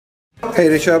Hey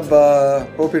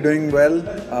Rishabh, hope you're doing well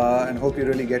and hope you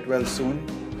really get well soon.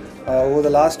 Over the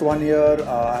last 1 year,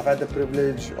 I've had the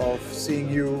privilege of seeing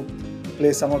you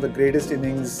play some of the greatest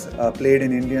innings played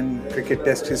in Indian cricket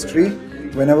test history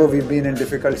whenever we've been in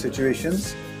difficult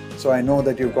situations. So I know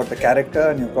that you've got the character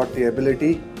and you've got the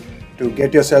ability to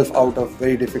get yourself out of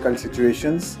very difficult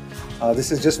situations.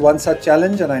 This is just one such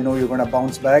challenge and I know you're going to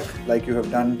bounce back like you have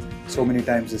done so many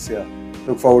times this year.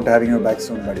 Look forward to having you back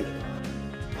soon, buddy.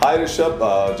 Hi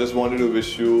Rishabh, just wanted to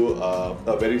wish you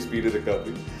a very speedy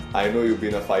recovery. I know you've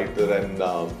been a fighter and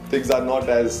things are not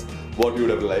as what you would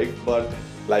have liked, but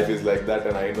life is like that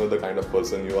and I know the kind of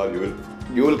person you are.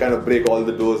 You will kind of break all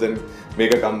the doors and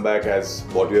make a comeback as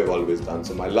what you have always done.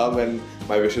 So my love and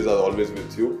my wishes are always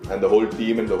with you and the whole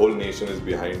team and the whole nation is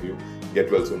behind you.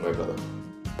 Get well soon, my brother.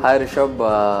 Hi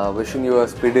Rishabh, wishing you a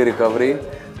speedy recovery.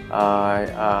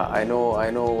 I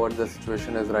know what the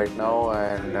situation is right now,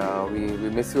 and we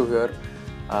miss you here,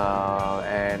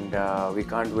 and we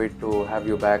can't wait to have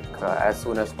you back as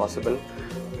soon as possible.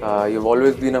 You've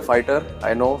always been a fighter.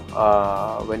 I know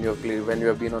when you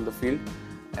have been on the field,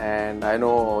 and I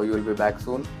know you will be back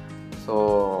soon.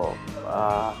 So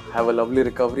have a lovely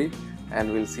recovery,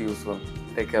 and we'll see you soon.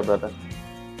 Take care, brother.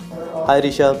 Hi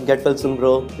Rishabh, get well soon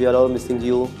bro. We are all missing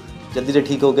you. जल्दी से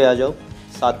ठीक होके आ जाओ.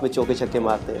 साथ में चौके छक्के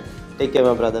मारते हैं. Take care,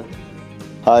 my brother.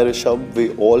 Hi Rishabh,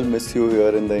 we all miss you here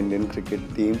in the Indian cricket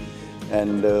team,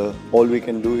 and all we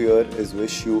can do here is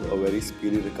wish you a very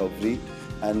speedy recovery.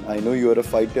 And I know you are a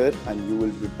fighter, and you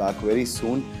will be back very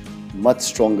soon, much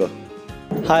stronger.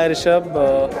 Hi Rishabh,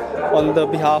 on the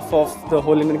behalf of the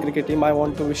whole Indian cricket team, I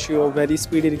want to wish you a very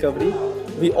speedy recovery.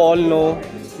 We all know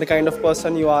the kind of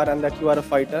person you are and that you are a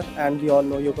fighter, and we all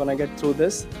know you're gonna get through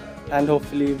this. And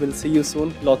hopefully we'll see you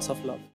soon. Lots of love.